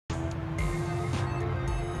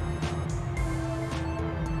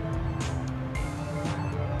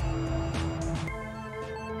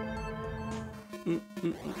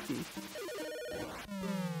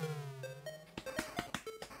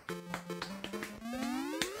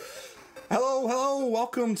Hello,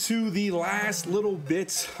 welcome to the last little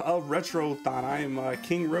bit of Retrothon. I am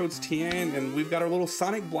KingrhodesTN, and we've got our little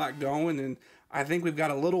Sonic block going, and I think we've got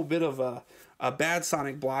a little bit of a bad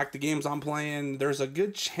Sonic block. The games I'm playing, there's a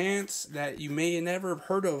good chance that you may never have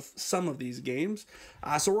heard of some of these games.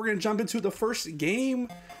 So we're going to jump into the first game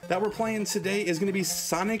that we're playing today is going to be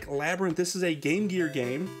Sonic Labyrinth. This is a Game Gear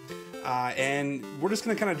game. And we're just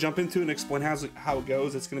going to kind of jump into it and explain how it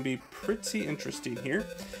goes. It's going to be pretty interesting here.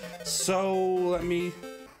 So let me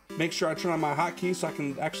make sure I turn on my hotkey so I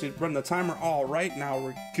can actually run the timer. All right, now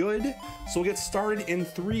we're good. So we'll get started in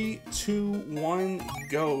 3, 2, 1,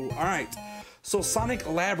 go. All right. So Sonic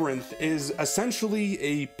Labyrinth is essentially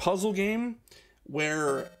a puzzle game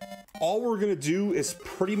where all we're going to do is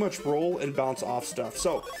pretty much roll and bounce off stuff.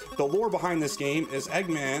 So the lore behind this game is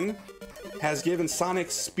Eggman has given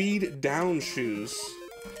Sonic speed down shoes.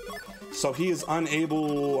 So he is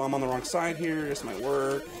unable, I'm on the wrong side here, this might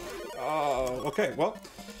work. Okay, well,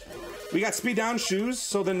 we got speed down shoes,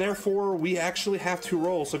 so then therefore we actually have to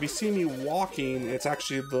roll. So if you see me walking, it's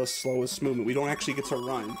actually the slowest movement. We don't actually get to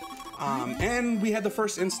run. And we had the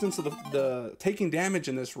first instance of the taking damage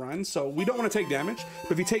in this run, so we don't want to take damage.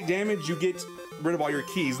 But if you take damage, you get rid of all your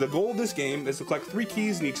keys. The goal of this game is to collect 3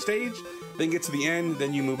 keys in each stage, then get to the end,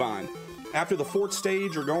 then you move on. After the 4th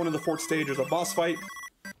stage, or going to the 4th stage, there's a boss fight.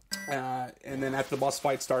 And then after the boss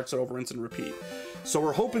fight starts, it over, rinse, and repeat. So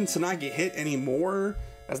we're hoping to not get hit anymore.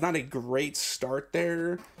 That's not a great start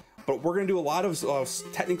there. But we're going to do a lot of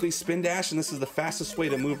technically spin dash, and this is the fastest way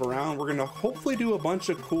to move around. We're going to hopefully do a bunch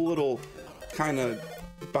of cool little kind of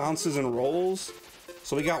bounces and rolls.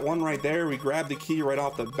 So we got one right there. We grab the key right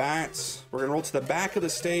off the bat. We're going to roll to the back of the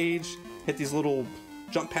stage, hit these little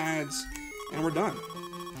jump pads, and we're done.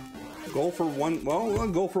 Goal for one. Well,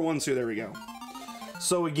 goal for 1, 2. There we go.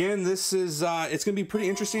 So again, this is it's gonna be pretty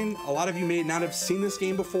interesting. A lot of you may not have seen this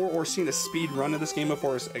game before or seen a speed run of this game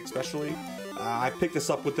before, especially. I picked this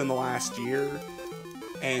up within the last year,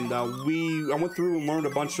 and I went through and learned a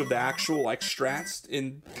bunch of the actual like strats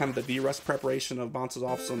in kind of the D-Rest preparation of bounces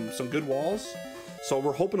off some good walls. So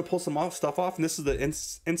we're hoping to pull some stuff off, and this is the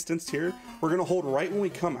instance here. We're gonna hold right when we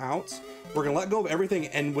come out. We're gonna let go of everything,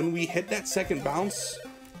 and when we hit that second bounce,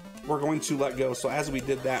 we're going to let go. So as we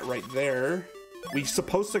did that right there, we're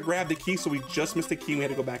supposed to grab the key, so we just missed the key and we had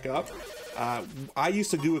to go back up. I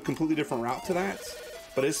used to do a completely different route to that,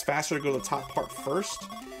 but it's faster to go to the top part first,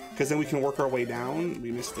 because then we can work our way down.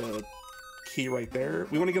 We missed the key right there.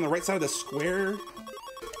 We want to get on the right side of the square,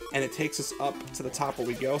 and it takes us up to the top where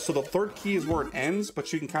we go. So the 3rd key is where it ends,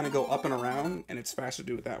 but you can kind of go up and around, and it's faster to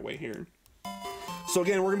do it that way here. So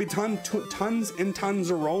again, we're going to be tons and tons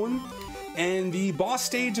of rolling. And the boss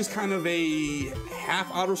stage is kind of a half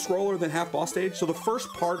auto scroller than half boss stage. So the first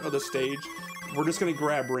part of the stage, we're just going to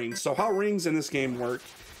grab rings. So how rings in this game work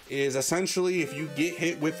is essentially if you get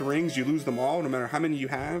hit with rings, you lose them all, no matter how many you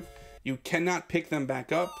have. You cannot pick them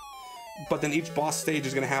back up. But then each boss stage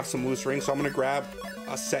is going to have some loose rings. So I'm going to grab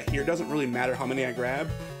a set here. It doesn't really matter how many I grab.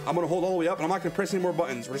 I'm going to hold all the way up, and I'm not going to press any more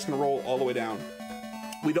buttons. We're just going to roll all the way down.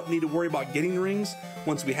 We don't need to worry about getting rings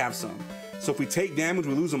once we have some. So if we take damage,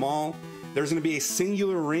 we lose them all. There's going to be a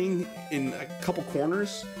singular ring in a couple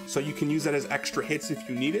corners, so you can use that as extra hits if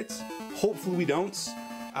you need it. Hopefully we don't.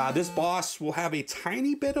 This boss will have a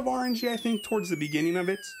tiny bit of RNG, I think, towards the beginning of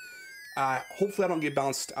it. Hopefully I don't get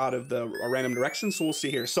bounced out of a random direction, so we'll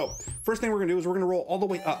see here. So first thing we're going to do is we're going to roll all the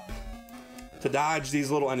way up to dodge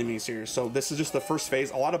these little enemies here. So this is just the first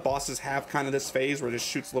phase. A lot of bosses have kind of this phase where it just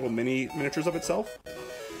shoots little miniatures of itself.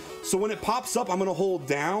 So when it pops up, I'm going to hold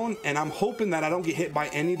down, and I'm hoping that I don't get hit by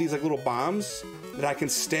any of these like little bombs, that I can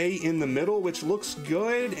stay in the middle, which looks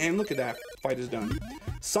good. And look at that, fight is done.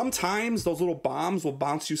 Sometimes those little bombs will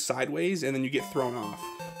bounce you sideways, and then you get thrown off.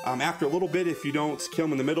 After a little bit, if you don't kill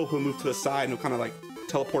him in the middle, he'll move to the side, and he'll kind of like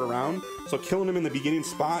teleport around. So killing him in the beginning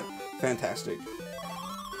spot, fantastic.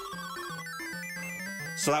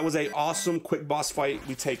 So that was a awesome quick boss fight.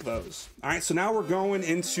 We take those. All right, so now we're going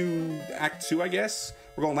into Act 2, I guess.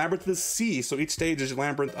 We're going Labyrinth of the Sea. So each stage is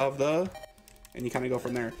Labyrinth of the, and you kind of go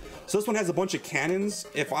from there. So this one has a bunch of cannons.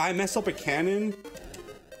 If I mess up a cannon,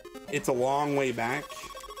 it's a long way back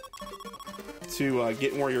to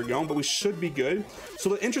get where you're going, but we should be good. So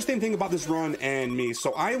the interesting thing about this run and me,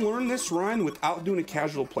 so I learned this run without doing a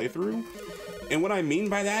casual playthrough. And what I mean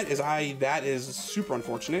by that is that is super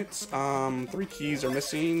unfortunate. 3 keys are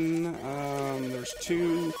missing. There's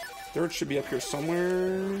 2. 3rd should be up here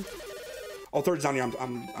somewhere. Oh, third down here,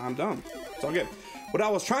 I'm done. It's all good. What I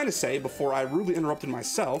was trying to say before I rudely interrupted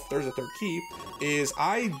myself, there's a third key, is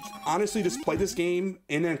I honestly just play this game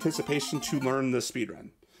in anticipation to learn the speedrun.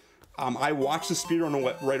 I watched the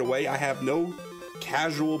speedrun right away. I have no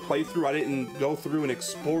casual playthrough. I didn't go through and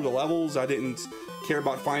explore the levels. I didn't care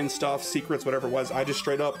about finding stuff, secrets, whatever it was. I just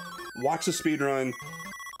straight up watched the speedrun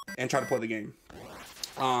and try to play the game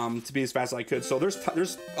to be as fast as I could. So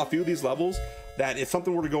there's a few of these levels that if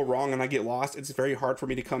something were to go wrong and I get lost, it's very hard for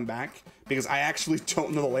me to come back because I actually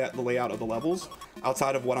don't know the layout of the levels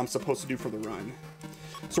outside of what I'm supposed to do for the run.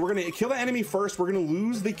 So we're gonna kill the enemy first. We're gonna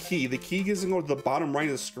lose the key. The key is gonna go to the bottom right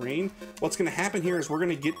of the screen. What's gonna happen here is we're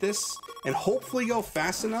gonna get this and hopefully go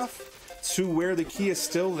fast enough to where the key is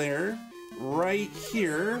still there, right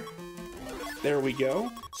here. There we go.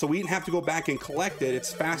 So we didn't have to go back and collect it.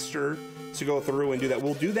 It's faster to go through and do that.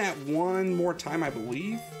 We'll do that one more time, I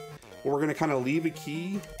believe. Where we're gonna kind of leave a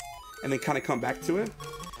key and then kind of come back to it.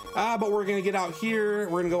 But we're gonna get out here.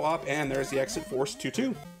 We're gonna go up and there's the exit force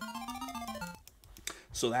 2-2.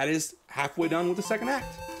 So that is halfway done with the second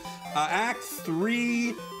act. Act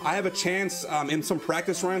 3, I have a chance in some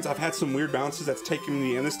practice runs. I've had some weird bounces that's taken me to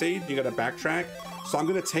the end of the stage. You gotta backtrack. So I'm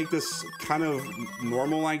gonna take this kind of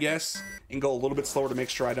normal, I guess, and go a little bit slower to make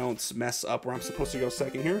sure I don't mess up where I'm supposed to go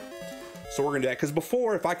second here. So we're gonna do that, because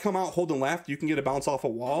before, if I come out holding left, you can get a bounce off a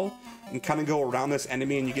wall and kind of go around this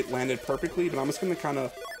enemy and you get landed perfectly, but I'm just gonna kind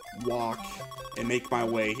of walk and make my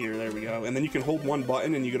way here. There we go. And then you can hold one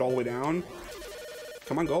button and you get all the way down.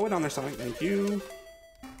 Come on, go all the way down there, Sonic. Thank you.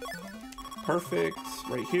 Perfect.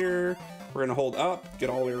 Right here. We're gonna hold up, get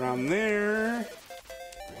all the way around there.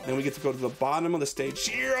 Then we get to go to the bottom of the stage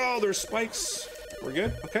here. Oh, there's spikes. We're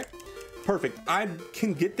good. Okay. Perfect. I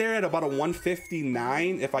can get there at about a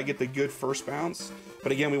 159 if I get the good first bounce.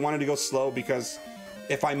 But again, we wanted to go slow because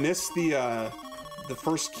if I miss the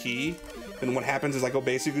first key, then what happens is I go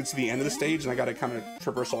basically to the end of the stage and I gotta kind of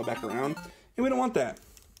traverse all back around. And we don't want that.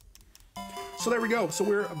 So there we go. So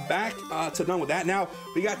we're back to done with that. Now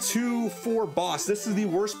we got 2-4 boss. This is the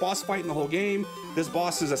worst boss fight in the whole game. This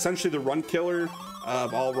boss is essentially the run killer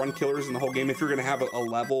of all run killers in the whole game if you're gonna have a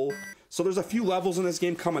level. So there's a few levels in this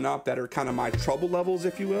game coming up that are kind of my trouble levels,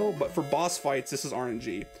 if you will, but for boss fights, this is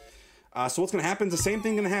RNG. So what's gonna happen is the same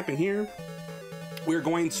thing gonna happen here. We're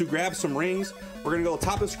going to grab some rings. We're gonna go to the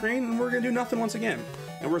top of the screen and we're gonna do nothing once again.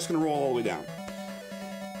 And we're just gonna roll all the way down.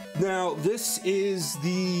 Now, this is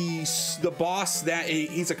the boss that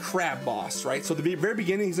he's a crab boss, right? So at the very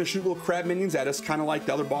beginning, he's gonna shoot little crab minions at us, kind of like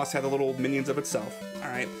the other boss had the little minions of itself, all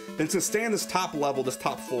right? Then it's gonna stay on this top level, this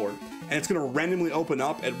top floor, and it's gonna randomly open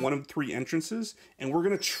up at one of 3 entrances, and we're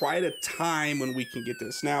gonna try to time when we can get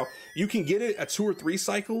this. Now, you can get it a 2 or 3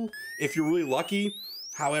 cycle if you're really lucky.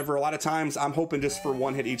 However, a lot of times, I'm hoping just for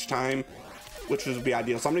 1 hit each time, which would be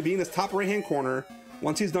ideal. So I'm gonna be in this top right-hand corner.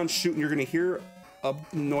 Once he's done shooting, you're gonna hear a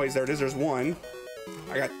noise. There it is. There's one.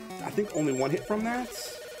 I think only 1 hit from that.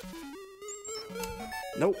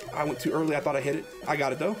 Nope, I went too early. I thought I hit it. I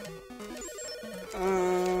got it though.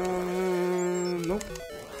 Nope.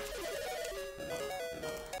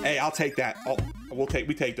 Hey, I'll take that. Oh,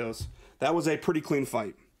 we take those. That was a pretty clean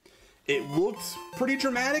fight. It looked pretty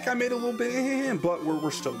dramatic. I made a little bit, but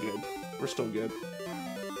we're still good. We're still good.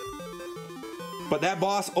 But that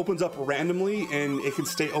boss opens up randomly, and it can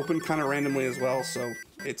stay open kind of randomly as well. So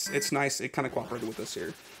it's nice. It kind of cooperated with us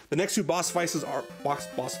here. The next 2 boss fights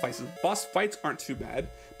aren't too bad,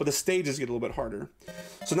 but the stages get a little bit harder.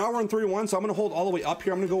 So now we're in 3-1. So I'm gonna hold all the way up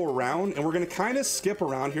here. I'm gonna go around, and we're gonna kind of skip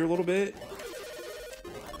around here a little bit.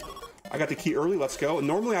 I got the key early. Let's go.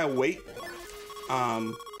 Normally I wait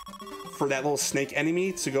for that little snake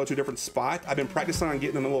enemy to go to a different spot. I've been practicing on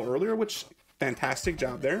getting them a little earlier, which fantastic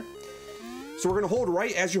job there. So we're gonna hold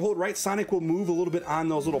right. As you hold right, Sonic will move a little bit on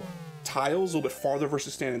those little tiles, a little bit farther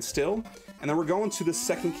versus standing still. And then we're going to the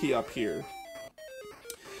second key up here.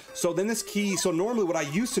 So then this key, so normally what I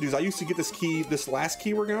used to do is I used to get this key, this last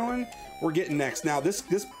key we're getting next. Now this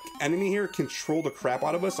enemy here control the crap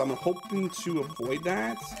out of us. I'm hoping to avoid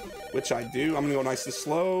that, which I do. I'm gonna go nice and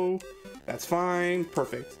slow. That's fine,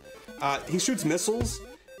 perfect. He shoots missiles.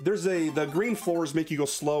 The green floors make you go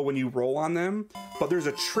slow when you roll on them, but there's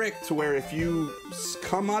a trick to where if you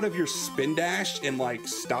come out of your spin dash and like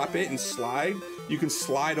stop it and slide, you can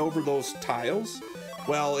slide over those tiles.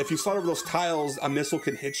 Well, if you slide over those tiles, a missile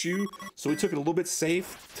can hit you. So we took it a little bit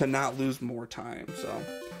safe to not lose more time. So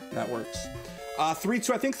that works. 3-2,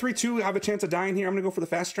 I think 3-2, I have a chance of dying here. I'm gonna go for the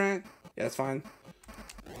fast strat. Yeah, that's fine.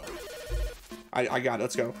 I got it,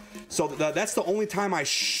 let's go. So that's the only time I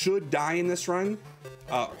should die in this run.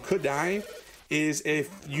 Could die is if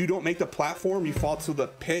you don't make the platform, you fall to the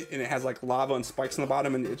pit and it has like lava and spikes on the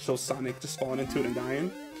bottom, and it shows Sonic just falling into it and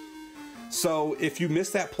dying. So if you miss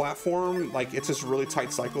that platform, like it's this really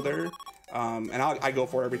tight cycle there. And I go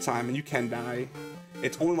for it every time, and you can die.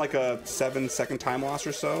 It's only like a 7-second time loss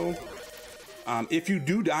or so. If you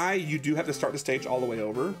do die, you do have to start the stage all the way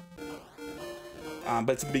over. But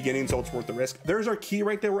it's the beginning, so it's worth the risk. There's our key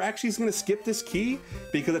right there. We're actually just gonna skip this key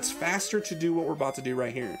because it's faster to do what we're about to do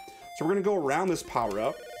right here. So we're gonna go around this power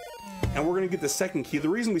up, and we're gonna get the second key. The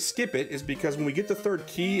reason we skip it is because when we get the third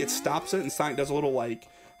key, it stops it, and Sonic does a little like,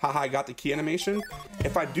 haha, I got the key animation.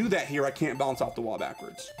 If I do that here, I can't bounce off the wall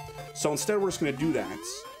backwards. So instead, we're just gonna do that.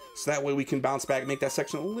 So that way we can bounce back, make that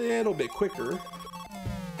section a little bit quicker.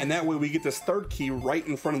 And that way we get this third key right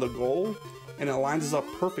in front of the goal, and it lines us up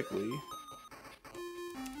perfectly.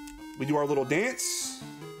 We do our little dance,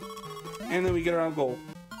 and then we get our goal.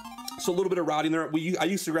 So a little bit of routing there. I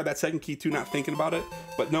used to grab that second key too, not thinking about it,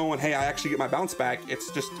 but knowing, hey, I actually get my bounce back, it's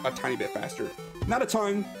just a tiny bit faster. Not a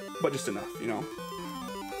ton, but just enough, you know?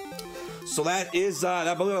 So that is,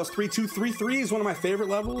 I believe that was 3-2-3-3 is one of my favorite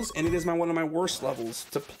levels, and it is one of my worst levels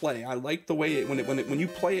to play. I like the way when you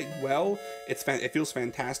play it well, it feels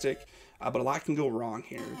fantastic, but a lot can go wrong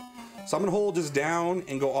here. So I'm gonna hold this down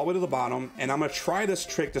and go all the way to the bottom, and I'm gonna try this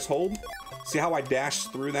trick, this hold. See how I dash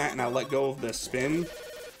through that and I let go of the spin?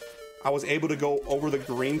 I was able to go over the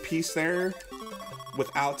green piece there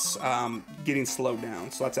without getting slowed down.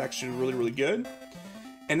 So that's actually really, really good.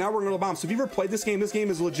 And now we're gonna bomb. So if you've ever played this game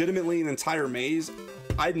is legitimately an entire maze.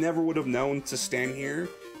 I never would have known to stand here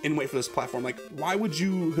and wait for this platform. Like, why would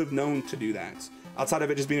you have known to do that? Outside of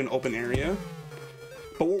it just being an open area.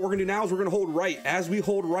 But what we're gonna do now is we're gonna hold right. As we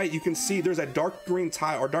hold right, you can see there's a dark green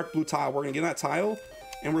tile or dark blue tile. We're gonna get on that tile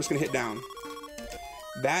and we're just gonna hit down.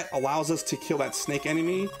 That allows us to kill that snake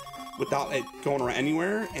enemy without it going around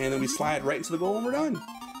anywhere. And then we slide right into the goal and we're done.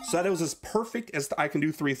 So that was as perfect as I can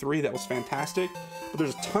do 3-3. That was fantastic. But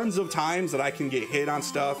there's tons of times that I can get hit on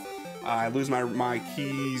stuff. I lose my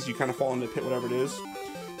keys. You kind of fall into the pit, whatever it is.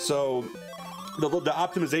 So the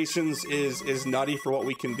optimizations is nutty for what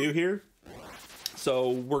we can do here.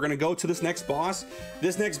 So we're gonna go to this next boss.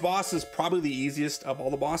 This next boss is probably the easiest of all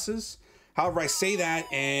the bosses. However, I say that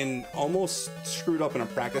and almost screwed up in a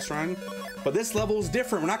practice run. But this level is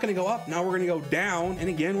different. We're not gonna go up, now we're gonna go down. And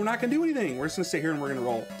again, we're not gonna do anything. We're just gonna sit here and we're gonna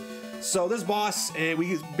roll. So this boss,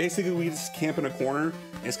 we just camp in a corner.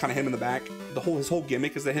 And it's kind of him in the back. His whole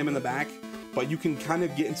gimmick is the him in the back. But you can kind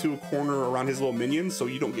of get into a corner around his little minions so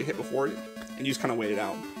you don't get hit before it. And you just kind of wait it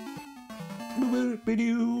out.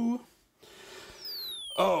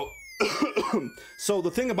 Oh, so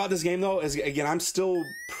the thing about this game though is, again, I'm still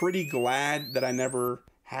pretty glad that I never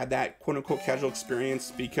had that quote-unquote casual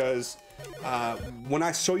experience, because when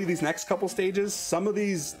I show you these next couple stages, some of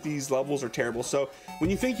these levels are terrible. So when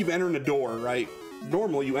you think you've entered a door, right?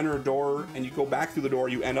 Normally you enter a door and you go back through the door,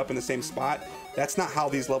 you end up in the same spot. That's not how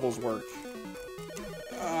these levels work.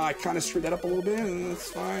 I kind of screwed that up a little bit, and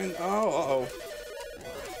that's fine. Oh,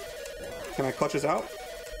 Can I clutch this out?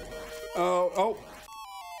 Oh.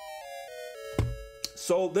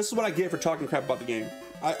 So this is what I get for talking crap about the game.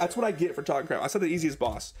 That's what I get for talking crap. I said the easiest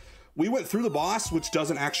boss. We went through the boss, which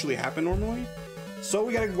doesn't actually happen normally. So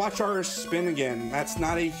we gotta watch our spin again. That's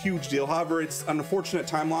not a huge deal. However, it's an unfortunate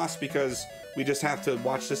time loss because we just have to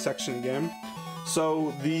watch this section again.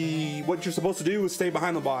 So what you're supposed to do is stay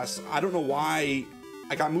behind the boss. I don't know why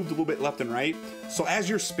I got moved a little bit left and right. So as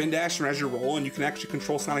you're spin dashing or as you're rolling, you can actually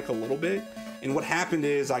control Sonic a little bit. And what happened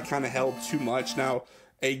is I kind of held too much. Now,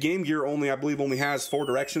 a Game Gear I believe only has 4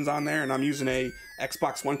 directions on there, and I'm using a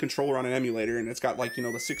Xbox One controller on an emulator, and it's got, like, you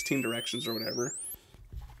know, the 16 directions or whatever.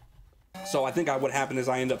 So I think what happened is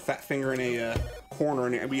I end up fat fingering a corner,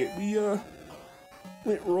 and we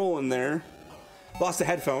went rolling there. Lost a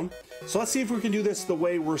headphone. So let's see if we can do this the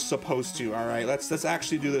way we're supposed to. All right, let's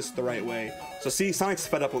actually do this the right way. So see, Sonic's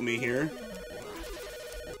fed up with me here.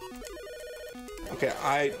 Okay,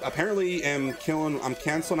 I apparently I'm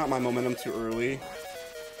canceling out my momentum too early.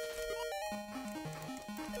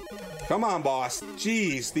 Come on, boss.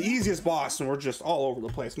 Jeez, the easiest boss, and we're just all over the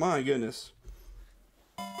place. My goodness.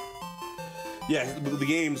 Yeah,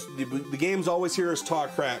 the games always hear us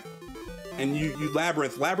talk crap. And you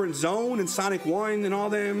Labyrinth Zone and Sonic 1 and all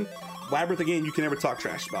them. Labyrinth, again, you can never talk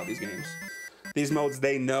trash about these games. These modes,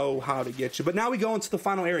 they know how to get you. But now we go into the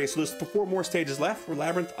final area. So there's 4 more stages left for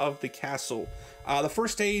Labyrinth of the Castle. The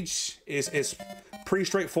first stage is pretty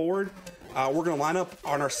straightforward. We're gonna line up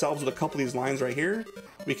on ourselves with a couple of these lines right here.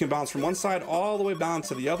 We can bounce from one side all the way down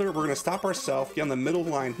to the other. We're gonna stop ourselves, get on the middle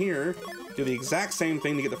line here, do the exact same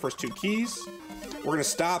thing to get the first 2 keys. We're gonna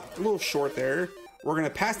stop a little short there. We're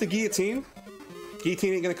gonna pass the guillotine,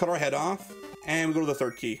 Guillotine ain't gonna cut our head off. And we go to the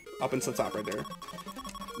third key, up into the top right there.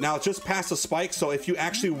 Now it's just past the spike, so if you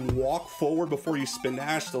actually walk forward before you spin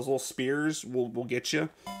dash, those little spears will get you,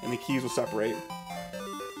 and the keys will separate.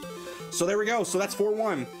 So there we go. So that's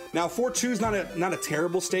 4-1. Now 4-2 is not a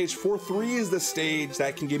terrible stage. 4-3 is the stage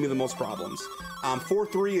that can give me the most problems.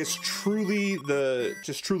 4-3 is truly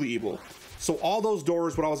truly evil. So all those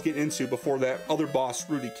doors, what I was getting into before that other boss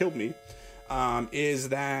Rudy killed me, is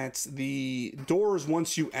that the doors,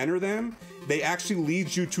 once you enter them, they actually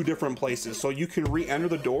lead you to different places. So you can re-enter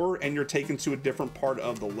the door and you're taken to a different part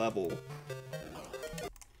of the level.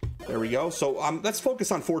 There we go. So let's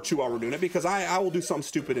focus on 4-2 while we're doing it, because I will do something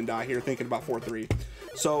stupid and die here thinking about 4-3.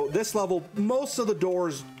 So this level, most of the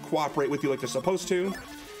doors cooperate with you like they're supposed to.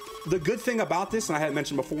 The good thing about this, and I had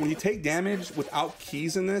mentioned before, when you take damage without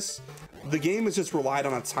keys in this, the game is just relied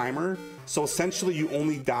on a timer. So essentially you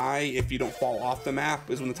only die if you don't fall off the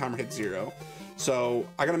map, is when the timer hits 0. So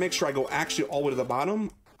I gotta make sure I go actually all the way to the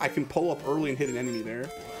bottom. I can pull up early and hit an enemy there.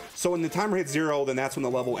 So when the timer hits 0, then that's when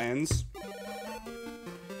the level ends.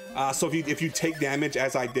 So if you take damage,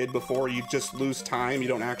 as I did before, you just lose time. You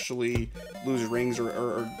don't actually lose rings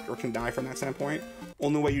or can die from that standpoint.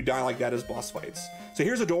 Only way you die like that is boss fights. So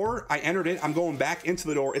here's a door. I entered it. I'm going back into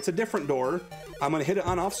the door. It's a different door. I'm going to hit an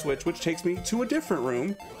on-off switch, which takes me to a different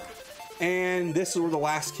room. And this is where the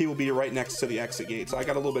last key will be, right next to the exit gate. So I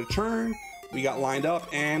got a little bit of churn. We got lined up,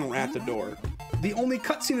 and we're at the door. The only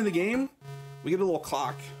cutscene in the game, we get a little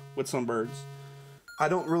clock with some birds. I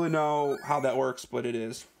don't really know how that works, but it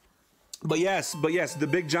is. But yes, the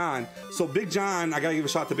Big John. So Big John, I gotta give a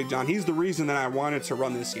shout to Big John. He's the reason that I wanted to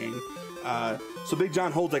run this game. So Big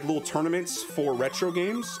John holds like little tournaments for retro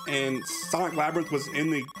games, and Sonic Labyrinth was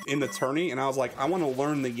in the tourney, and I was like, I want to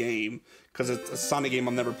learn the game because it's a Sonic game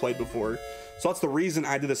I've never played before. So that's the reason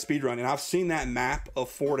I did a speed run, and I've seen that map of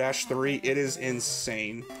 4-3. It is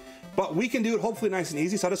insane, but we can do it hopefully nice and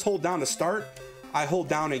easy. So I just hold down to start. I hold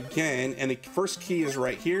down again, and the first key is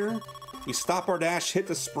right here. We stop our dash, hit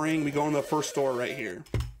the spring, we go into the first door right here.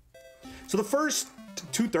 So the first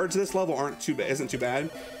 2/3 of this level isn't too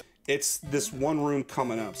bad. It's this one room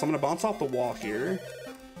coming up. So I'm gonna bounce off the wall here,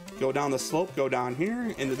 go down the slope, go down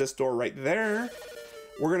here, into this door right there.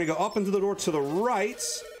 We're gonna go up into the door to the right.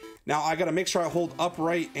 Now I gotta make sure I hold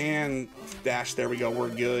upright and dash. There we go, we're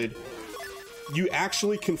good. You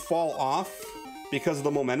actually can fall off because of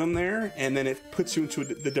the momentum there, and then it puts you into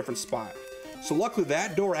the different spot. So luckily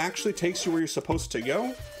that door actually takes you where you're supposed to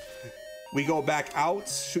go. We go back out,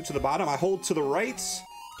 shoot to the bottom. I hold to the right,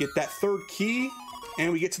 get that third key,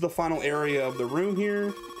 and we get to the final area of the room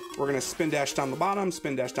here. We're gonna spin dash down the bottom,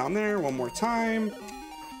 spin dash down there one more time.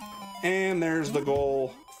 And there's the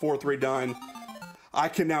goal, 4-3 done. I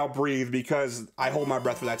can now breathe because I hold my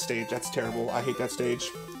breath for that stage. That's terrible, I hate that stage.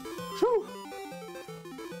 Whew.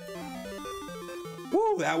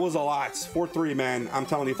 Woo, that was a lot. 4-3, man. I'm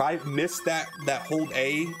telling you, if I miss that hold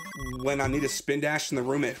A when I need a spin dash in the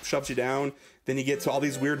room, it shoves you down. Then you get to all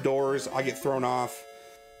these weird doors. I get thrown off.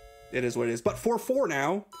 It is what it is. But 4-4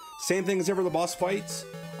 now. Same thing as ever the boss fights.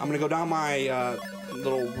 I'm gonna go down my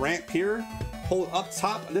little ramp here. Hold up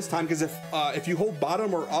top this time, because if you hold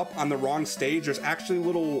bottom or up on the wrong stage, there's actually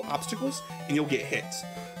little obstacles and you'll get hit.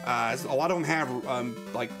 A lot of them have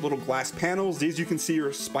like little glass panels. These you can see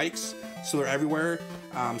are spikes, so they're everywhere.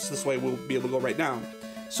 So this way we'll be able to go right down.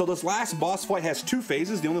 So this last boss fight has 2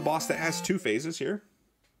 phases. The only boss that has 2 phases here.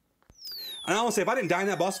 And I want to say, if I didn't die in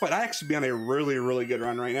that boss fight, I'd actually be on a really, really good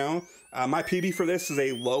run right now. My PB for this is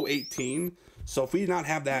a low 18. So if we did not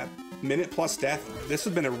have that minute plus death, this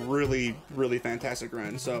has been a really, really fantastic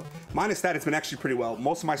run. So minus that, it's been actually pretty well.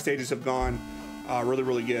 Most of my stages have gone really,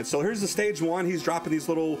 really good. So here's the stage 1. He's dropping these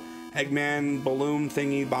little Eggman balloon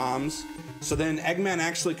thingy bombs. So then Eggman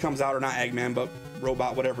actually comes out, or not Eggman, but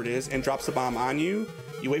robot, whatever it is, and drops the bomb on you.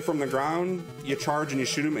 You wait for him on the ground, you charge and you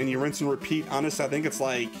shoot him, and you rinse and repeat. Honestly, I think it's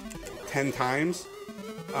like 10 times.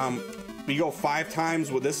 We go 5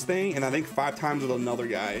 times with this thing, and I think 5 times with another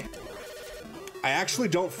guy. I actually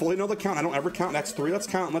don't fully know the count. I don't ever count. That's 3. Let's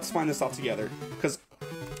count and let's find this out together, because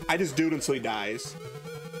I just do it until he dies.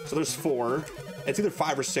 So there's 4. It's either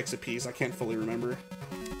 5 or 6 apiece. I can't fully remember.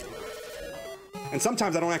 And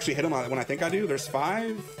sometimes I don't actually hit him when I think I do. There's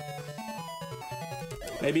 5.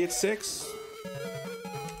 Maybe it's 6.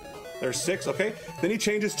 There's 6, okay. Then he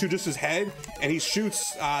changes to just his head, and he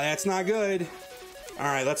shoots. That's not good. All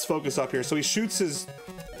right, let's focus up here. So he shoots his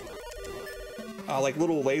like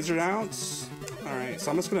little laser outs. All right, so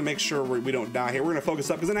I'm just gonna make sure we don't die here. We're gonna focus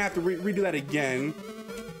up, because then I have to redo that again.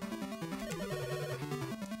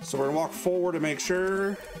 So we're gonna walk forward to make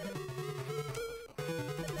sure.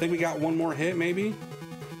 I think we got one more hit, maybe.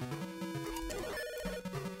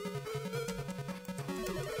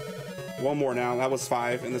 One more now. That was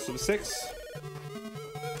 5, and this was 6.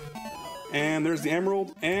 And there's the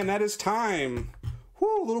emerald, and that is time.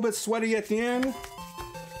 Whew, a little bit sweaty at the end,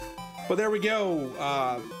 but there we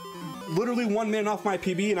go. Literally 1 minute off my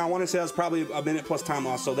PB, and I want to say that was probably a minute plus time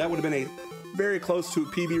loss, so that would have been a very close to a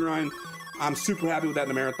PB run. I'm super happy with that in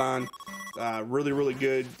the marathon. Really, really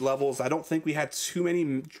good levels. I don't think we had too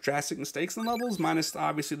many drastic mistakes in levels, minus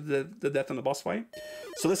obviously the death in the boss fight.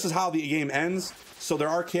 So this is how the game ends. So there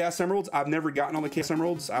are Chaos Emeralds. I've never gotten all the Chaos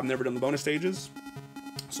Emeralds. I've never done the bonus stages.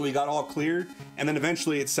 So we got all cleared, and then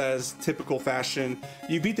eventually it says, typical fashion,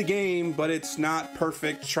 you beat the game, but it's not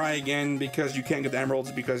perfect. Try again because you can't get the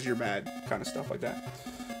emeralds because you're bad, kind of stuff like that.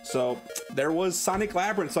 So there was Sonic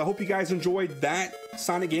Labyrinth. So I hope you guys enjoyed that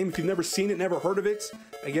Sonic game. If you've never seen it, never heard of it,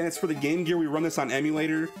 again, it's for the Game Gear. We run this on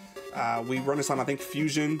emulator. We run this on, I think,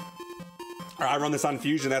 Fusion. Or I run this on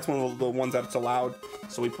Fusion. That's one of the ones that's allowed.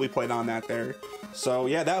 So we played on that there. So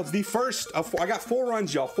yeah, that was the first of 4. I got 4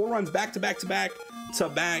 runs, y'all. 4 runs back to back to back to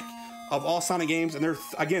back of all Sonic games. And there's,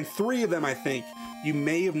 again, 3 of them, I think, you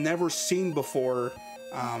may have never seen before.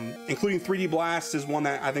 Including 3D Blast is one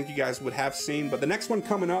that I think you guys would have seen. But the next one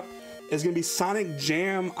coming up is going to be Sonic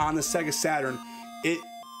Jam on the Sega Saturn. It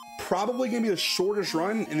probably going to be the shortest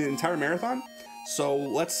run in the entire marathon. So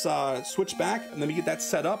let's switch back and let me get that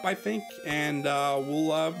set up, I think. And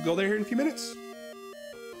we'll go there here in a few minutes.